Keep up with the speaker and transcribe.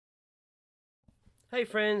Hey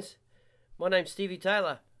friends, my name's Stevie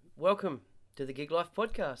Taylor. Welcome to the Gig Life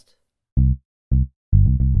Podcast.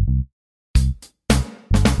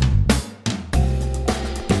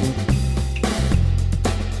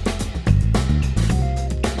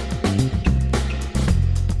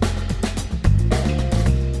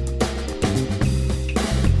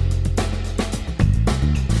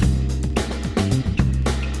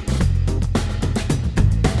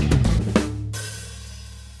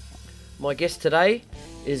 My guest today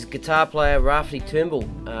is guitar player Rawhiti Turnbull,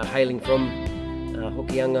 hailing from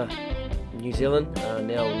Hokianga, New Zealand,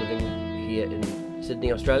 now living here in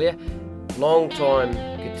Sydney, Australia. Long time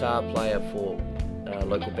guitar player for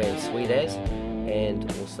local band Sweetaz, and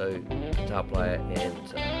also guitar player and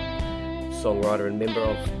songwriter and member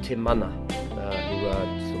of Te Mana, who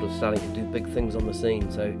are sort of starting to do big things on the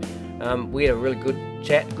scene. So we had a really good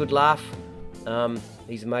chat, good laugh.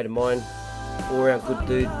 He's a mate of mine, all around good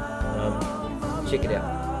dude. Check it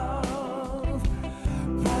out.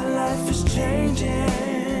 My life is changing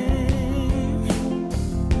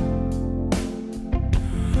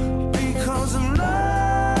because of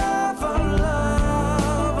love,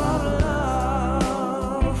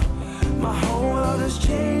 love. My whole world is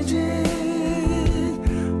changing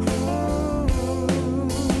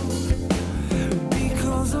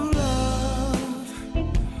because of love,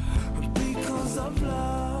 because of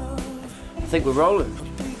love. I think we're rolling.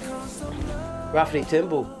 Rawhiti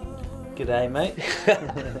Turnbull. G'day, mate.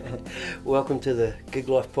 Welcome to the Gig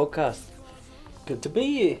Life Podcast. Good to be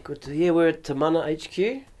here. Good to hear. We're at Te Mana HQ.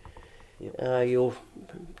 Yep. Your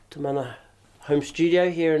Te Mana home studio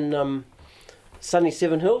here in sunny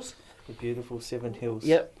Seven Hills. The beautiful Seven Hills.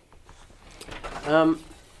 Yep. No,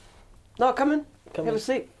 come in. Come Have in. a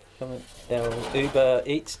seat. Come in. Our Uber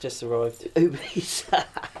Eats just arrived. Uber Eats. Well,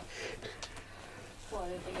 I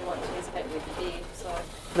don't think I want to hesitate with the beer, so...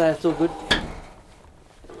 No, it's all good.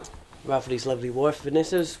 Rawhiti's lovely wife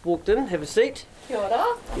Vanessa's walked in. Have a seat. Kia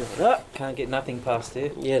ora. Give it up. Can't get nothing past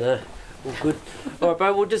here. Yeah, no, all good. All right,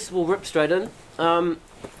 bro. We'll rip straight in. Where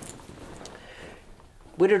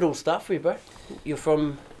did it all start for you, bro? You're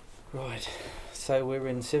from. Right. So we're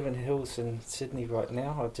in Seven Hills in Sydney right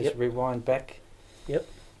now. I'll just Yep. rewind back. Yep.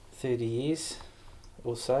 30 years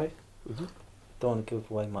or so. Mhm. Don't want to give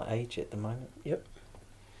away my age at the moment. Yep.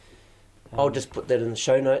 I'll just put that in the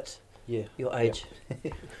show notes. Yeah. Your age.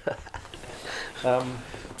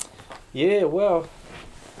 Yeah, well,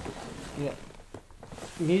 yeah,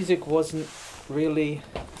 music wasn't really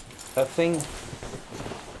a thing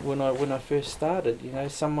when I first started. You know,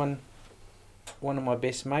 one of my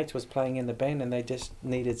best mates was playing in the band, and they just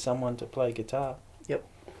needed someone to play guitar. Yep.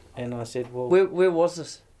 And I said, well, Where was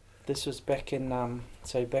this? this was back in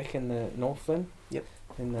back in the Northland. Yep.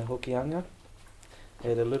 In the Hokianga,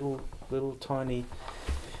 at a little tiny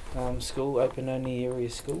school, open only area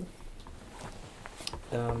school.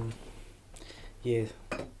 Yeah,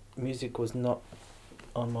 music was not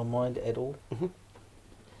on my mind at all. Mhm.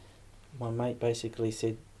 My mate basically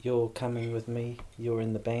said, "You're coming with me. You're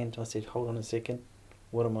in the band." I said, "Hold on a second.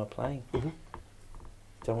 What am I playing?" Mhm.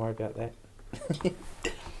 Don't worry about that.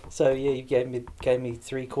 So yeah, he gave me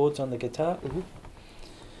 3 chords on the guitar. Mhm.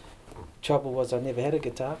 Trouble was I never had a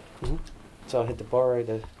guitar, Mhm. so I had to borrow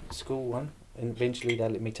the school one, and eventually they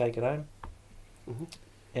let me take it home. Mhm.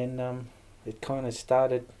 And it kind of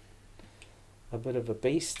started a bit of a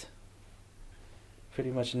beast. Pretty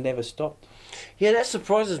much never stopped. Yeah, that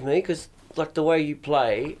surprises me because, like, the way you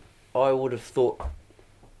play, I would have thought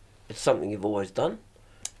it's something you've always done.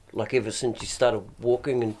 Like, ever since you started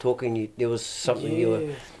walking and talking, there was something you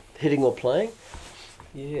were hitting or playing.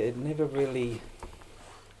 Yeah, it never really...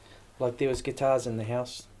 Like, there was guitars in the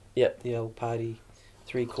house. Yep. The old party,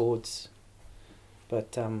 3 chords.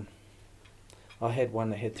 But I had one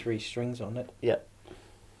that had 3 strings on it. Yep.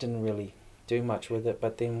 Didn't really do much with it,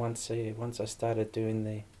 but then once I started doing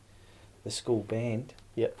the school band,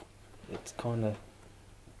 Yep. it's kind of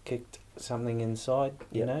kicked something inside,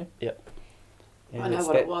 you Yep. know. Yep. And I know it's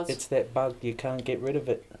what that, it was. It's that bug, you can't get rid of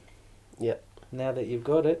it. Yep. Now that you've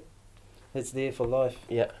got it, it's there for life.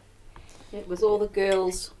 Yeah. It was all the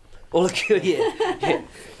girls. All the good, yeah. Yeah.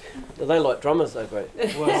 They like drummers though, bro.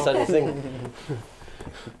 Well, Same thing.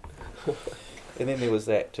 and then there was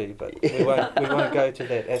that too, but we won't go to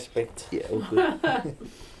that aspect. Yeah, all good.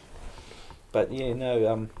 But yeah,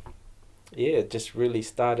 no, yeah, it just really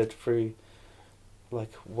started through.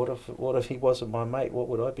 Like, what if he wasn't my mate? What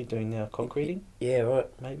would I be doing now? Concreting, Yeah, right.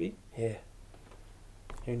 maybe. Yeah.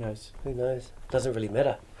 Who knows? Who knows? Doesn't really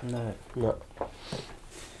matter. No. No.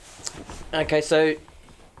 Okay, so,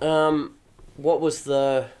 what was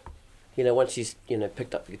the, once you,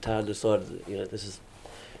 picked up the guitar and decided that, this is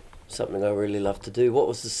something I really love to do. What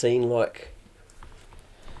was the scene like?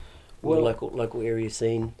 Well- The local area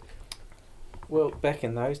scene. Well, back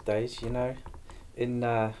in those days, you know, in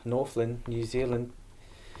Northland, New Zealand,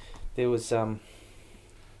 there was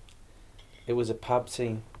it was a pub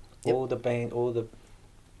scene. Yep. You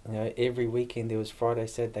know, every weekend there was Friday,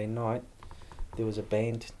 Saturday night, there was a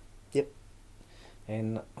band. Yep.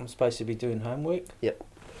 And I'm supposed to be doing homework. Yep.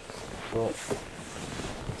 Well,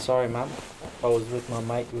 sorry, Mum. I was with my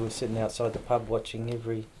mate. We were sitting outside the pub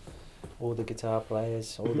watching all the guitar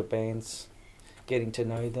players, all the bands, getting to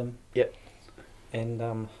know them. Yep. And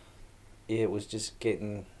yeah, it was just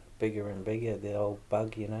getting bigger and bigger. The old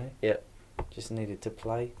bug, you know. Yep. Just needed to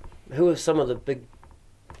play. Who were some of the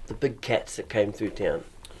big cats that came through town?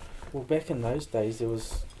 Well, back in those days, it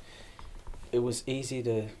was easy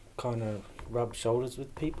to kind of rub shoulders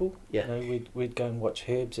with people. Yeah. You know, we'd go and watch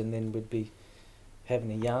Herbs, and then we'd be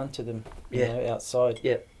having a yarn to them. You Yeah. know, outside.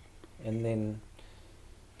 Yeah. And then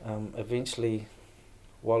eventually,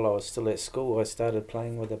 while I was still at school, I started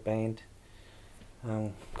playing with a band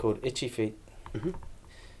called Itchy Feet. Mhm.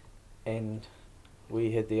 And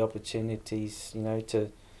we had the opportunities, you know,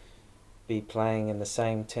 to be playing in the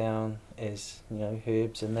same town as, you know,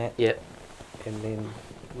 Herbs and that. Yeah. And then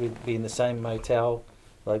we'd be in the same motel,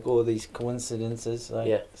 like all these coincidences. Like,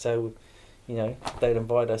 Yeah. So, you know, they'd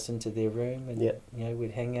invite us into their room, and Yeah. you know,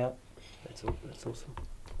 we'd hang out. That's awesome.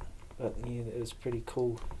 But yeah, it was pretty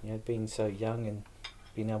cool, you know, being so young and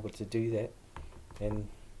being able to do that. And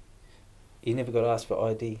you never got asked for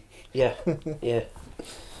ID. Yeah. Yeah.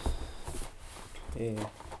 Yeah.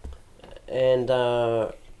 And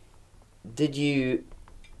did you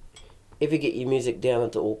ever get your music down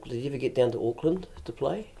into Auckland? Did you ever get down to Auckland to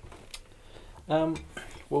play?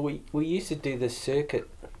 Well, we used to do this circuit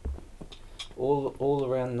all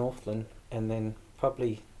around Northland, and then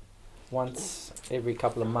probably once every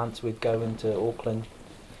couple of months we'd go into Auckland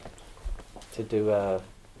to do a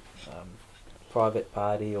private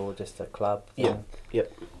party or just a club thing. Yep,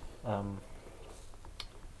 yep.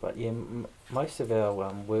 But yeah, most of our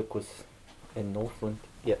work was in Northland.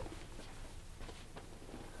 Yep.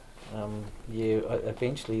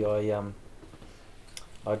 Eventually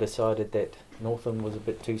I decided that Northland was a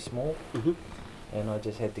bit too small, Mhm. and I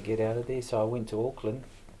just had to get out of there. So I went to Auckland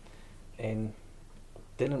and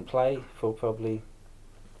didn't play for probably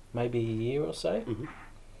maybe a year or so. Mhm.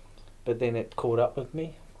 But then it caught up with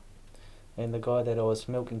me, and the guy that I was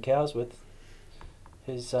milking cows with,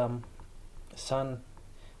 his son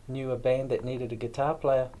knew a band that needed a guitar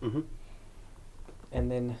player, Mhm.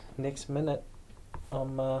 and then next minute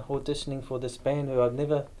I'm auditioning for this band who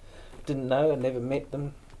didn't know, I never met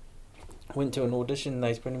them. Went to an audition, and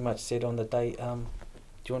they pretty much said on the day, do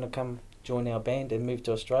you want to come join our band and move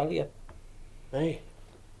to Australia? Hey.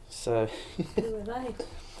 So Who were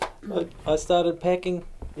they? I started packing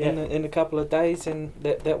Yeah. in a couple of days, and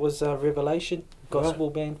that was Revelation, gospel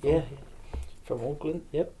band from, Yeah. from Auckland.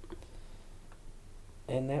 Yep.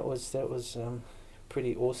 And that was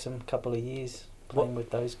pretty awesome couple of years playing with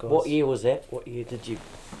those guys. What year was that? What year did you?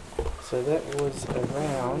 So that was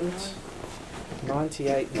around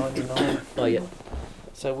 98, 99. Oh yeah.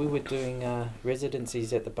 So we were doing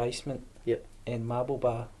residencies at the Basement. Yep. And Marble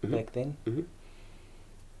Bar Mhm. back then. Mhm.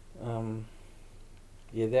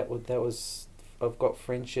 Yeah, that was. I've got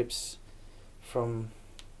friendships from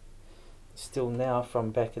still now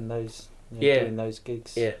from back in those, you know, Yeah. doing those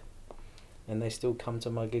gigs. Yeah. And they still come to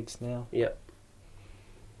my gigs now. Yep.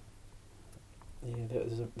 Yeah,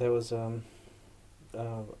 that was a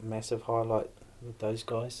massive highlight with those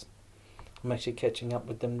guys. I'm actually catching up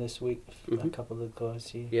with them this week. A Mhm. couple of guys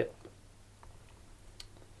here. Yep.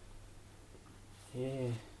 Yeah.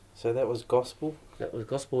 So that was gospel. That was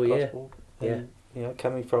gospel. Yeah. Gospel. And, you know,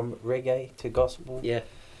 coming from reggae to gospel. Yeah.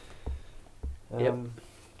 Yep. Um,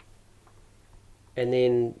 And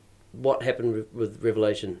then what happened with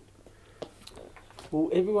Revelation? Well,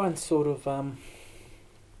 everyone sort of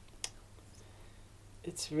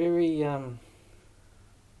it's very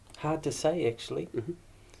hard to say actually. Mhm.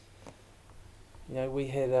 You know, we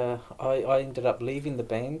had I ended up leaving the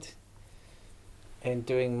band and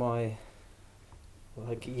doing my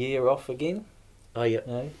like year off again. Oh yeah.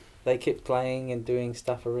 You know, they kept playing and doing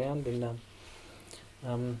stuff around, and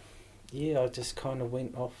yeah, I just kind of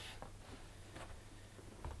went off.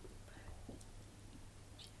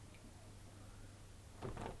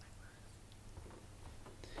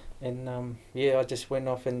 And yeah, I just went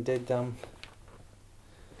off and did some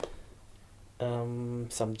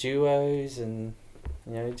duos, and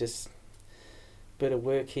you know, just bit of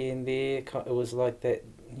work here and there. It was like that,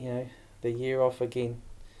 you know, the year off again,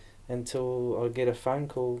 until I get a phone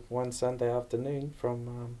call one Sunday afternoon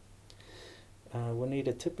from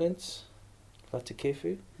Juanita Tiplins,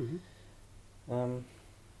 Latakefu. Mm-hmm.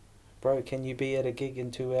 Bro, can you be at a gig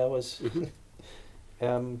in 2 hours?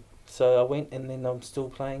 Mm-hmm. So I went, and then I'm still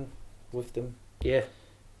playing with them. Yeah.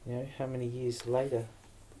 You know, how many years later?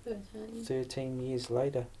 13. 13 years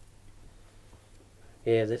later.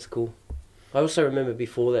 Yeah, that's cool. I also remember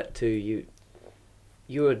before that too.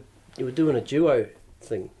 You were doing a duo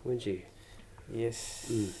thing, weren't you? Yes.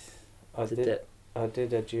 Mm. I did that. I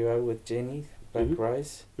did a duo with Jenny, Black Mhm.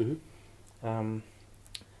 Rose. Mm-hmm.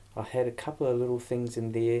 I had a couple of little things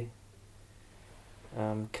in there.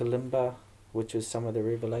 Kalimba, which was some of the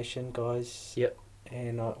Revelation guys. Yep.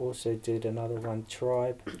 And I also did another one,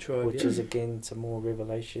 Tribe, Tribe, which yeah. is again some more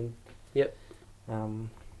Revelation. Yep.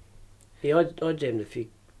 Yeah, I jammed a few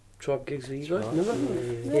Tribe gigs with you guys. Tribe,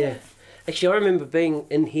 Remember? yeah. Yeah. Actually, I remember being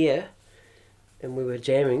in here, and we were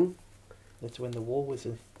jamming. That's when the wall was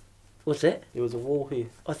in. What's that? There was a wall here.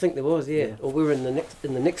 I think there was, yeah. Yeah. Or we were in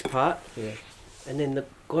the next part, Yeah. and then the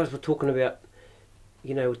guys were talking about,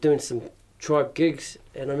 doing some Tribe gigs,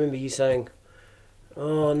 and I remember you saying,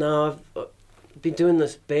 "Oh no, I've been doing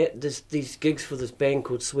these gigs for this band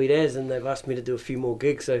called Sweet As, and they've asked me to do a few more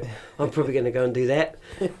gigs, so I'm probably going to go and do that."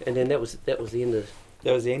 And then that was the end of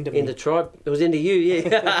That was the end of end of Tribe. It was the end of you,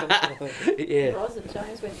 yeah. Yeah. Roz and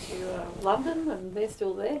James went to London, and they're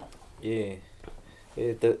still there. Yeah.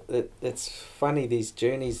 Yeah, it's funny, these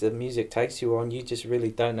journeys the music takes you on, you just really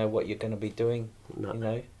don't know what you're going to be doing,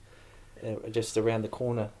 No. just around the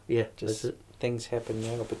corner. Yeah, Just that's it. things happen,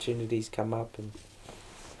 opportunities come up, and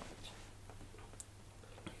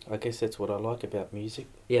I guess that's what I like about music.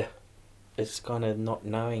 Yeah. It's kind of not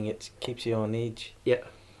knowing, it keeps you on edge. Yeah,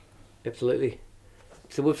 absolutely.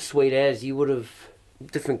 So with Sweet As, you would have,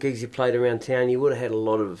 different gigs you played around town, you would have had a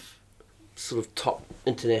lot of sort of top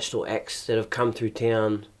international acts that have come through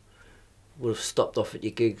town, would have stopped off at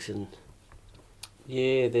your gigs, and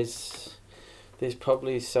Yeah, there's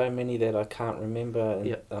probably so many that I can't remember, and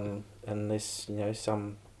Yep. Unless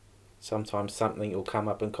sometimes something will come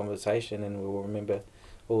up in conversation and we'll remember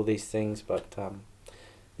all these things. But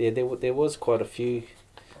yeah, there was quite a few,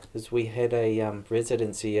 as we had a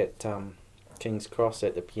residency at King's Cross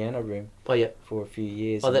at the Piano Room oh yeah, for a few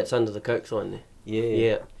years. oh and that's under the Coke sign there.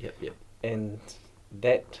 yeah, Yep. and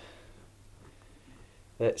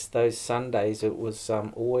that's those Sundays. It was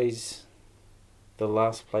always the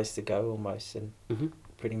last place to go almost, and Mm-hmm.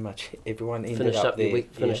 pretty much everyone ended Finish up there.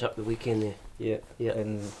 Finish up the weekend there. Yeah, Yeah.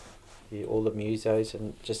 and all the musos,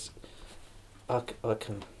 and just I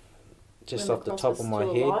can just When off the Cross top was of my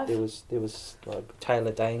still head, alive? there was like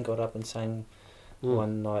Taylor Dane got up and sang Mm.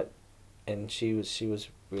 one night, and she was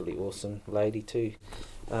really awesome lady too.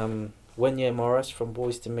 Winya Morris from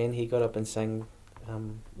Boys to Men, he got up and sang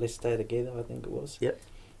Let's Stay Together, I think it was. Yep.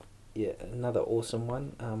 Yeah, another awesome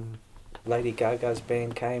one. Lady Gaga's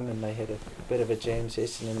band came and they had a bit of a jam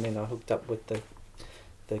session, and then I hooked up with the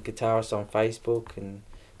guitarist on Facebook, and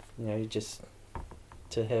just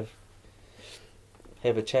to have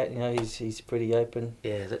a chat. He's pretty open.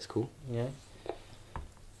 Yeah, that's cool. Yeah,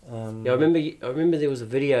 Yeah, I remember there was a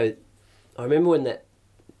video. I remember when that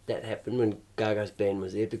happened, when Gaga's band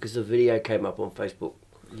was there, because the video came up on Facebook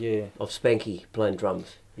Yeah. of Spanky playing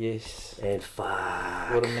drums. Yes. And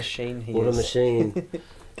fuck, What a machine he what is. a machine.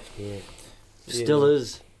 Yeah. Yeah. Still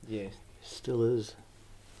is. Yeah. Still is.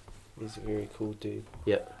 He's a very cool dude.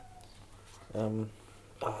 Yep.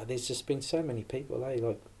 There's just been so many people, like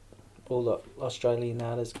all the Australian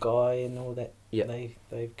artists, Guy and all that. Yep.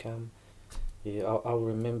 They've come. Yeah, I'll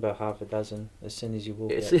remember half a dozen as soon as you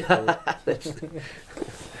walk Yes. out. That's-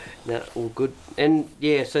 no, all good. And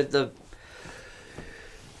yeah, so the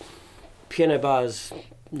piano bar's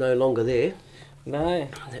no longer there. No,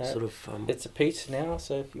 That's sort of it's a pizza now.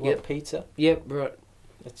 So if you Yep. want pizza, Yep, right.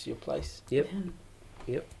 that's your place. Yep.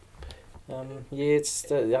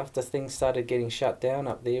 It's after things started getting shut down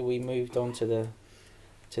up there, we moved on to the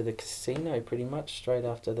casino pretty much straight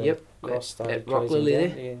after the Yep. Cross started At Rock closing Lily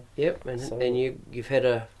down. there? Yeah. Yep. And So- and you've had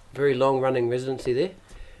a very long running residency there.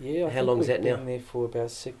 Yeah, I How think long is we've that now? been there for about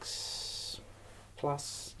 6+,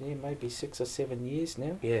 maybe 6 or 7 years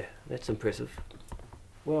now. Yeah, that's impressive.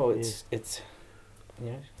 Well, it's it's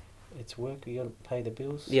work. You got to pay the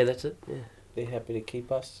bills. Yeah, that's it. Yeah. They're happy to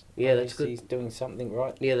keep us. Yeah, that's Obviously good. He's doing something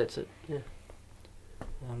right. Yeah, that's it. Yeah.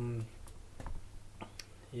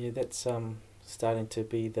 That's starting to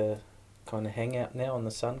be the kind of hangout now on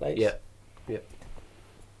the Sundays. Yeah.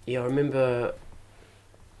 Yeah, I remember,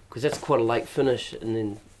 because that's quite a late finish, and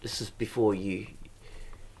then this is before you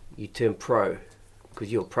turn pro,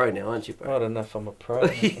 because you're a pro now, aren't you, I bro? don't know if I'm a pro.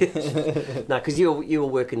 No, because you were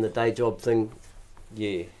working the day job thing.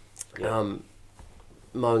 Yeah. Yeah.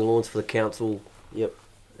 mowing lawns for the council, Yep.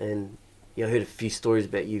 and I heard a few stories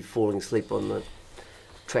about you falling asleep on the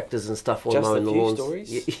tractors and stuff while Just mowing a the few lawns.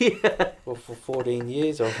 stories? Yeah. Well, for 14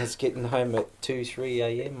 years, I was getting home at 2, 3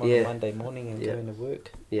 a.m. on Yeah. a Monday morning and Yeah. going to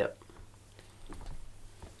work. Yep.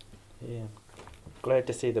 Yeah. Glad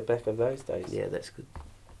to see the back of those days. Yeah, that's good.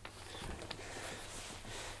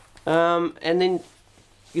 And then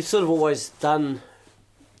you've sort of always done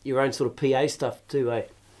your own sort of PA stuff too, eh?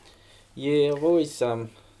 Yeah, I've always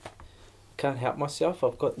can't help myself.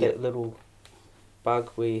 I've got that Yep. little bug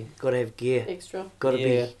where Got to have gear. Extra. Got to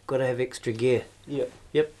Yeah. got to have extra gear. yeah,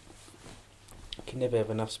 Yep. can never have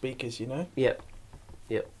enough speakers, you know. Yep.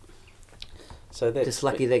 So that's Just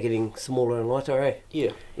lucky they're getting smaller and lighter, eh?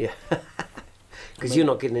 Yeah. Yeah. Because you're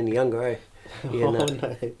not getting any younger, eh? Yeah, Oh, no.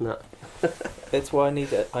 no. No. That's why I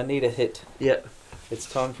need a hit. Yep. It's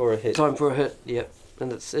time for a hit. Time for a hit. Yep.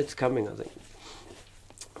 And it's coming, I think.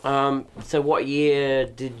 So what year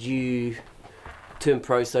did you turn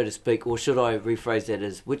pro, so to speak, or should I rephrase that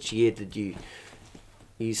as which year did you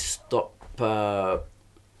stop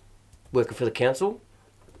working for the council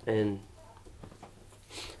and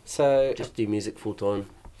So just do music full time?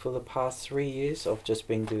 for the past 3 years, I've just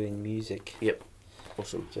been doing music.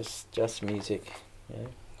 Awesome. Just music, you know.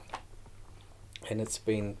 And it's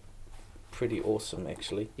been pretty awesome,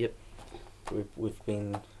 actually. Yep. We've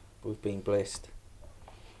been blessed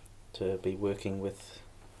to be working with,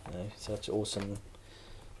 such awesome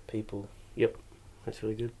people. That's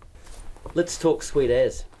really good. Let's talk Sweet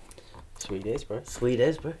As. Sweet as, bro. Sweet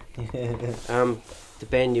As, bro. The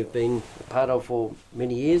band you've been a part of for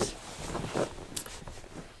many years.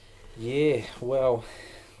 Yeah, well,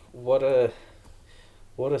 what a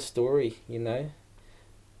story, you know.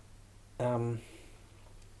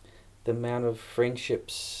 The amount of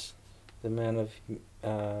friendships, the amount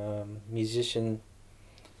of musician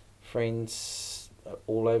friends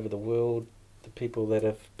all over the world, the people that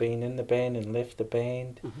have been in the band and left the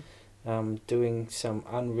band, doing some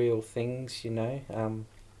unreal things, you know.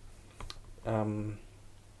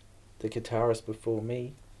 The guitarist before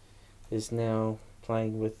me is now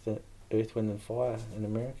playing with the Earth, Wind and Fire in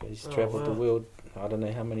America. He's Oh, travelled the wow. world, I don't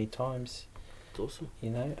know how many times, It's awesome. you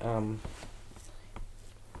know.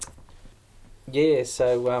 Yeah,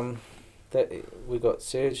 so that we got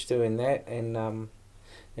Serge doing that, and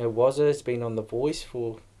Wazza has been on The Voice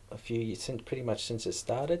for a few years, pretty much since it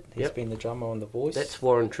started. He's Yep. been the drummer on The Voice. That's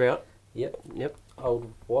Warren Trout. Yep. Yep.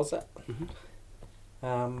 Old Wazza.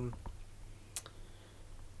 Mhm.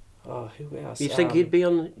 Oh, who else? You think he'd be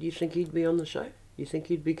on? You think he'd be on the show? You think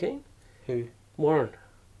he'd be keen? Who? Warren,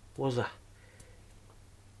 was that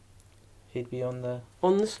He'd be on the.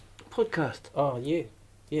 on this podcast? Oh yeah,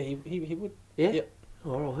 yeah. He would. Yeah. Yep.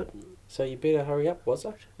 All right. So you better hurry up,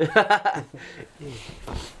 Wazza.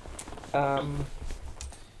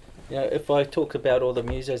 If I talk about all the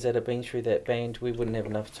musos that have been through that band, we wouldn't have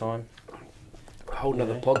enough time. A whole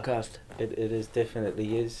nother Yeah. podcast. It is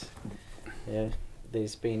definitely is. Yeah,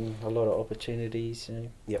 there's been a lot of opportunities. You know,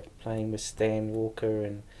 Yep. playing with Stan Walker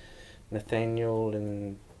and Nathaniel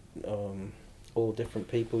and all different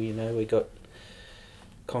people. You know, we got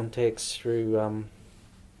contacts through.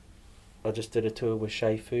 I just did a tour with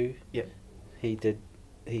Shay Fu. Yep. He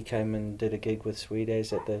came and did a gig with Sweet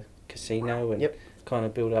As at the casino and Yep. kind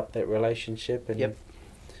of built up that relationship. And Yep.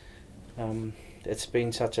 it's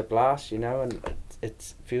been such a blast, you know, and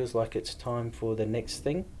it feels like it's time for the next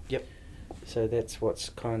thing. Yep. So that's what's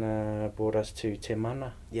kind of brought us to Te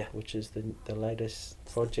Mana, Yeah. which is the latest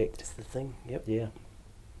project. That's the thing. Yep. Yeah.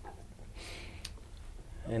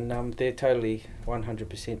 And they're totally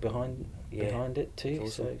 100% behind it too.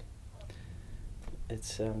 That's awesome. So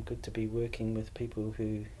it's good to be working with people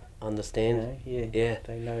who Understand. yeah, Yeah.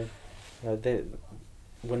 they know.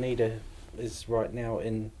 Juanita is right now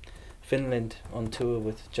in Finland on tour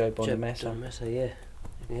with Joe Bonamassa. Bonamassa, yeah.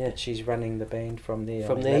 Yeah. She's running the band from there.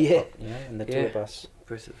 From on there, laptop, you know, and the Yeah. tour bus.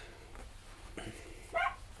 Impressive.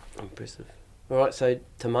 Impressive. All right. So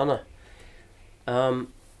Te Mana.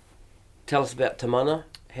 Tell us about Te Mana,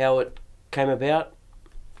 how it came about,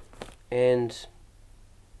 and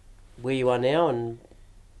where you are now, and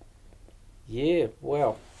Yeah,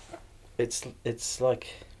 well, it's like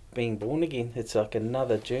being born again. It's like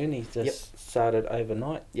another journey. Just started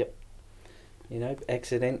overnight. Yep. You know,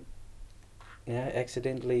 accidentally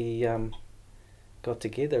got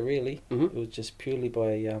together. Really, Mhm. it was just purely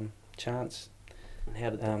by chance. and how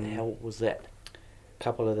did Um, how was that?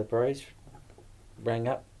 Couple of the bros rang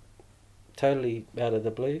up, totally out of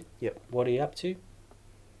the blue. Yep. What are you up to?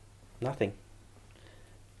 Nothing.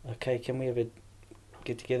 Okay, can we have a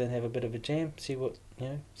get together and have a bit of a jam? See what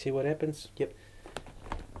happens. Yep.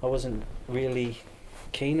 I wasn't really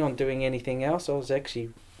keen on doing anything else. I was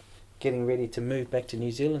actually getting ready to move back to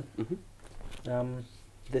New Zealand.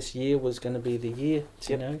 This year was going to be the year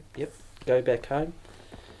to go back home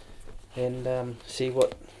and see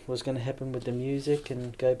what was going to happen with the music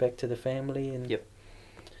and go back to the family and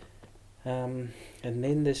and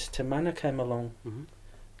then this Tamana came along,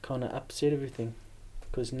 kind of upset everything,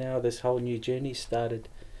 because now this whole new journey started.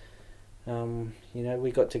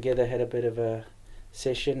 We got together, had a bit of a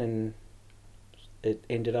session, and it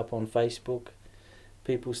ended up on Facebook.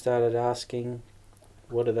 People started asking,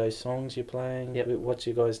 what are those songs you're playing? What's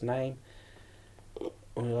your guy's name?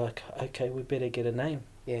 And we're like, okay, we better get a name.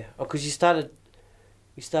 Yeah, because you started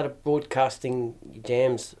broadcasting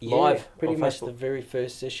jams live. Pretty on much Facebook. the very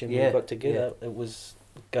first session we got together. It was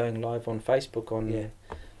going live on Facebook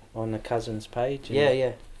on a cousin's page.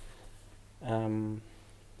 And,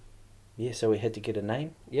 so we had to get a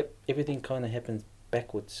name. Everything kind of happens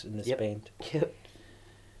backwards in this band.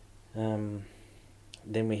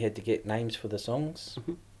 Then we had to get names for the songs.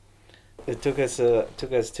 It took us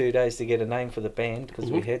 2 days to get a name for the band,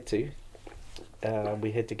 because we had to.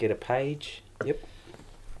 We had to get a page.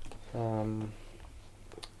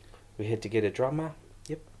 We had to get a drummer.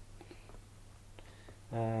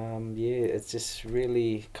 It's just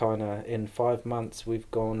really kind of, in 5 months we've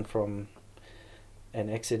gone from an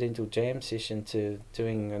accidental jam session to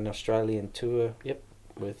doing an Australian tour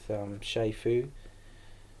with Shay Fu,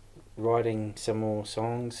 writing some more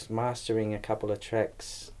songs, mastering a couple of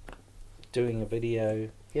tracks, doing a video,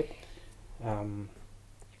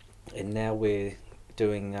 and now we're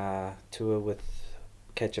doing a tour with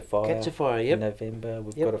Catch a Fire, in November.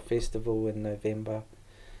 We've got a festival in November.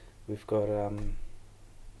 We've got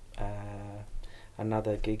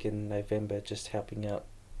another gig in November, just helping out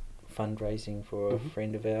fundraising for a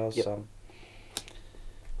friend of ours.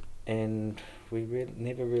 And we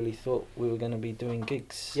never really thought we were going to be doing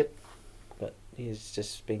gigs. But it's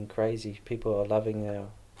just been crazy. People are loving our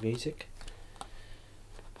music,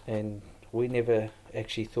 and we never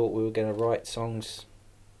actually thought we were going to write songs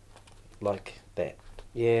like that.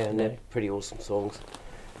 Yeah, and they're pretty awesome songs.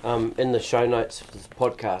 In the show notes for this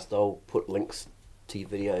podcast, I'll put links to your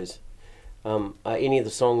videos. Are any of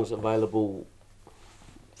the songs available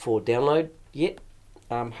for download yet?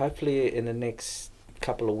 Hopefully in the next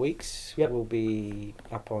couple of weeks we'll be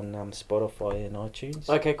up on Spotify and iTunes.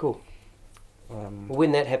 Okay, cool.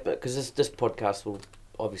 When that happens, because this podcast will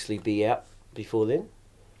obviously be out before then,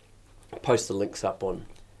 post the links up on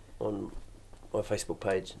my Facebook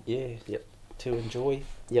page. To enjoy,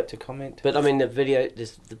 to comment. But I mean, the video,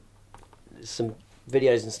 there's some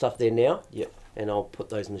videos and stuff there now. And I'll put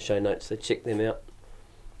those in the show notes, so check them out.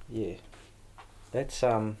 That's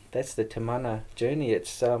the Tamana journey.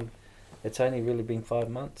 It's only really been 5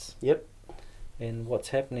 months. And what's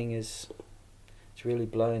happening is it's really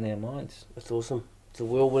blowing our minds. That's awesome. It's a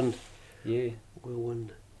whirlwind.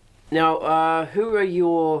 Whirlwind. Now, who are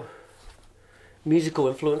your musical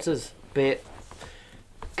influences? Be it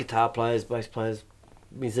guitar players, bass players,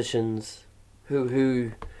 musicians.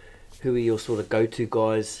 Who are your sort of go-to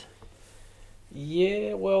guys?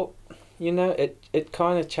 Well, it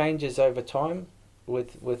kind of changes over time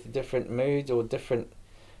with different moods or different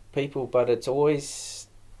people, but it's always,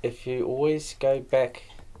 if you always go back,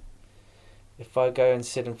 if I go and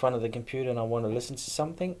sit in front of the computer and I want to listen to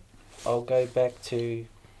something, I'll go back to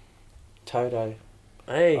Toto.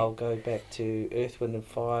 Hey. I'll go back to Earth, Wind and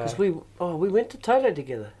Fire. Because we went to Toto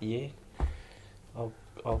together.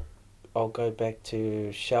 I'll go back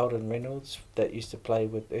to Sheldon Reynolds, that used to play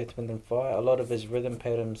with Earth, Wind and Fire. A lot of his rhythm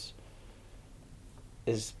patterns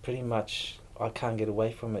is pretty much, I can't get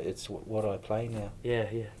away from it. It's what I play now.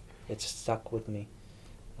 It's stuck with me.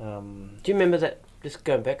 Do you remember that, just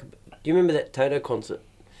going back, do you remember that Toto concert?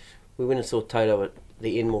 We went and saw Toto at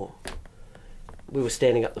the Enmore. We were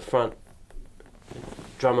standing up the front.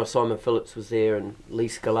 Drummer Simon Phillips was there, and Lee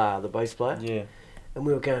Scalar, the bass player. And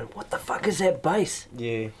we were going, what the fuck is that bass?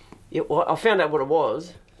 Well, I found out what it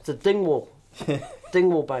was. It's a Dingwall.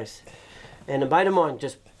 Dingwall bass. And a mate of mine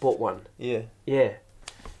just bought one.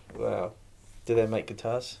 Wow. Do they make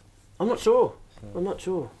guitars? I'm not sure.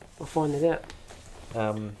 I'll find that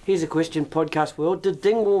out. Here's a question, podcast world. Did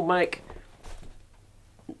Dingwall make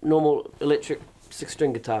normal electric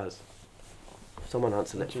 6-string guitars? Someone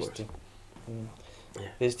answer that for us. Interesting.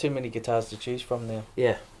 There's too many guitars to choose from now.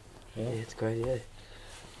 Yeah, it's crazy.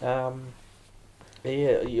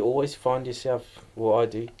 You always find yourself, well, I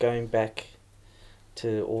do, going back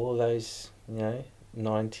to all those,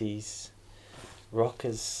 90s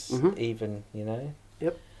rockers, even,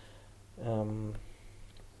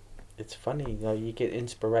 It's funny, you get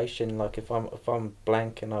inspiration. Like if I'm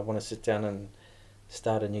blank and I want to sit down and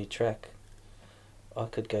start a new track, I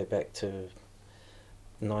could go back to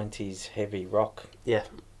 90s heavy rock Yeah.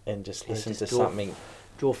 and just Yeah, listen just to draw- something.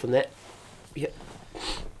 Draw from that. Yeah.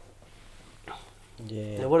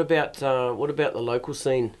 Now, what about the local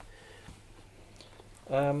scene?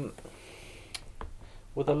 Well,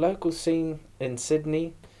 the local scene in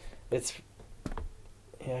Sydney, it's,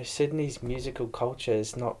 Sydney's musical culture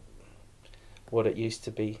is not what it used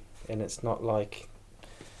to be, and it's not like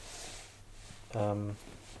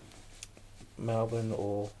Melbourne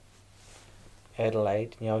or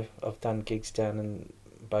Adelaide. I've done gigs down in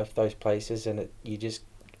both those places, and you just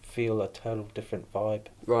feel a total different vibe.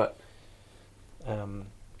 Right.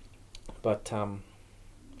 But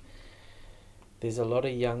there's a lot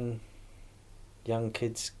of young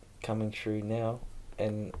kids coming through now,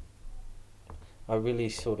 and I really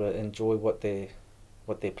sort of enjoy what they're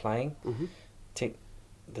playing, Mm-hmm.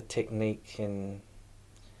 the technique, and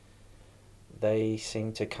they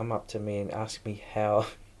seem to come up to me and ask me how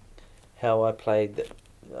I played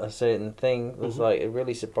a certain thing. It's Mhm. like, it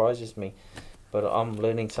really surprises me, but I'm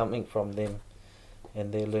learning something from them,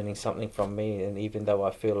 and they're learning something from me. And even though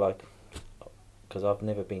I feel like, because I've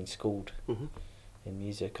never been schooled Mm-hmm. in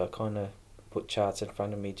music, I kind of put charts in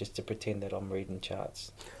front of me just to pretend that I'm reading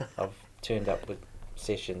charts. I've turned up with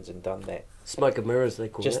sessions and done that Smoke and mirrors, they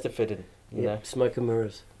call just it. to fit in, you know. Smoke and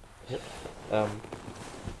mirrors.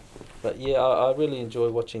 But yeah, I really enjoy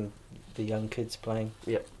watching the young kids playing.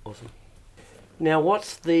 Yep, awesome. Now,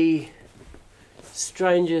 what's the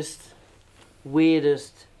strangest,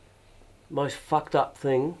 weirdest, most fucked up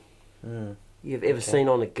thing you've ever Okay. seen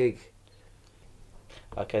on a gig?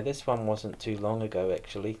 Okay, this one wasn't too long ago,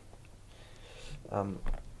 actually.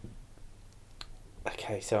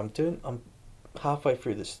 Okay, so I'm halfway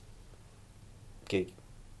through this gig.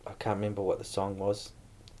 I can't remember what the song was.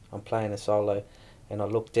 I'm playing a solo, and I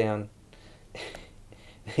look down.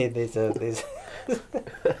 there's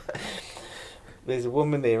there's a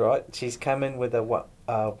woman there, right? She's come in with a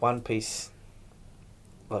one piece,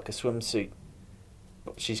 like a swimsuit.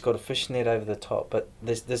 She's got a fishnet over the top, but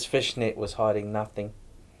this fishnet was hiding nothing.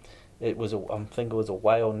 I think it was a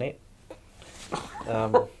whale net.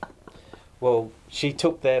 Well, she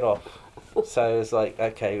took that off, so it was like,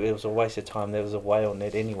 okay, it was a waste of time. There was a whale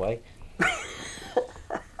net anyway.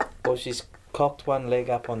 Well, she's cocked one leg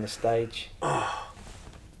up on the stage.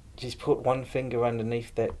 She's put one finger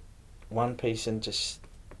underneath that one piece and just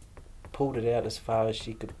pulled it out as far as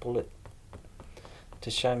she could pull it to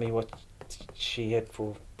show me what she had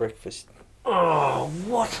for breakfast. Oh,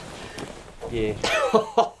 what? Yeah.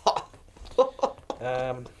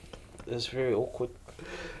 It was very awkward.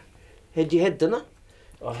 Had you had dinner?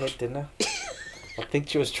 I had dinner. I think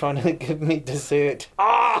she was trying to give me dessert.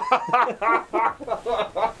 Well,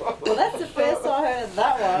 that's the first I heard of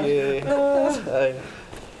that one. Yeah. So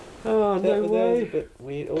Oh, that no was a way. bit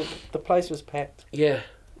weird. Oh, the place was packed. Yeah,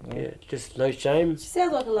 yeah, just no shame. She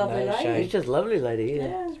sounds like a lovely No lady. shame. She's just a lovely lady, yeah.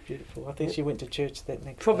 Yeah. It's beautiful. I think she went to church that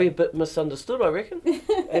next Probably a day. bit misunderstood, I reckon.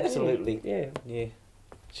 Absolutely. Yeah. Yeah.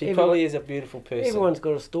 She Everyone- probably is a beautiful person. Everyone's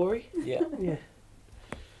got a story. Yeah. Yeah.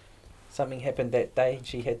 Something happened that day and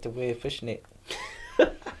she had to wear a fishnet.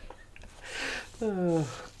 Oh,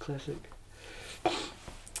 classic.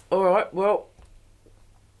 All right, well,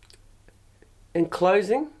 in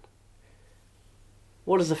closing,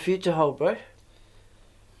 what does the future hold, bro?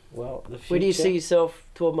 Well, the future, Where do you see yourself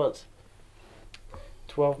 12 months?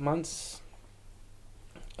 12 months,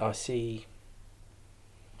 I see.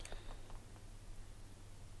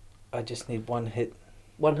 I just need one hit.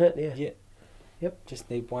 One hit, yeah. Yeah. Yep. Just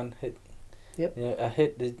need one hit. Yep. You know, a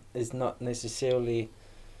hit is not necessarily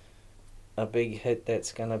a big hit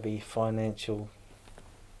that's going to be financial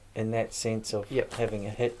in that sense of Yep. having a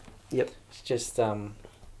hit. Yep. It's just some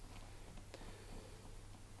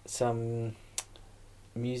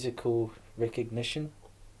musical recognition,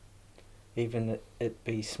 even it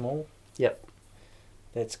be small. Yep.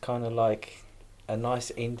 That's kind of like a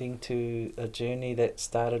nice ending to a journey that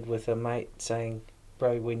started with a mate saying,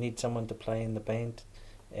 bro, we need someone to play in the band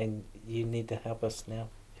and you need to help us now.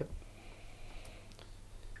 Yep.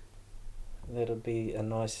 That'll be a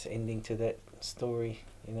nice ending to that story,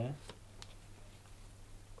 you know.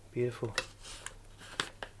 Beautiful.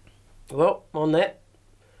 Well, on that,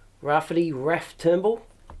 Rawhiti Turnbull,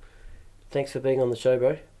 thanks for being on the show,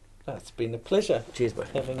 bro. Oh, it's been a pleasure Cheers, bro.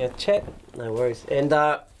 having a chat. No worries. And,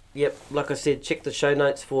 yep, like I said, check the show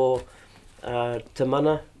notes for Te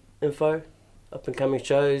Mana info, up and coming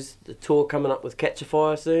shows, the tour coming up with Catch a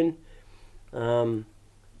Fire soon. All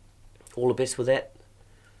the best with that.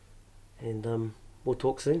 And we'll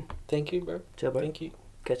talk soon. Thank you, bro. Ciao, bro. Thank you.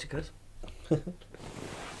 Catch you, guys.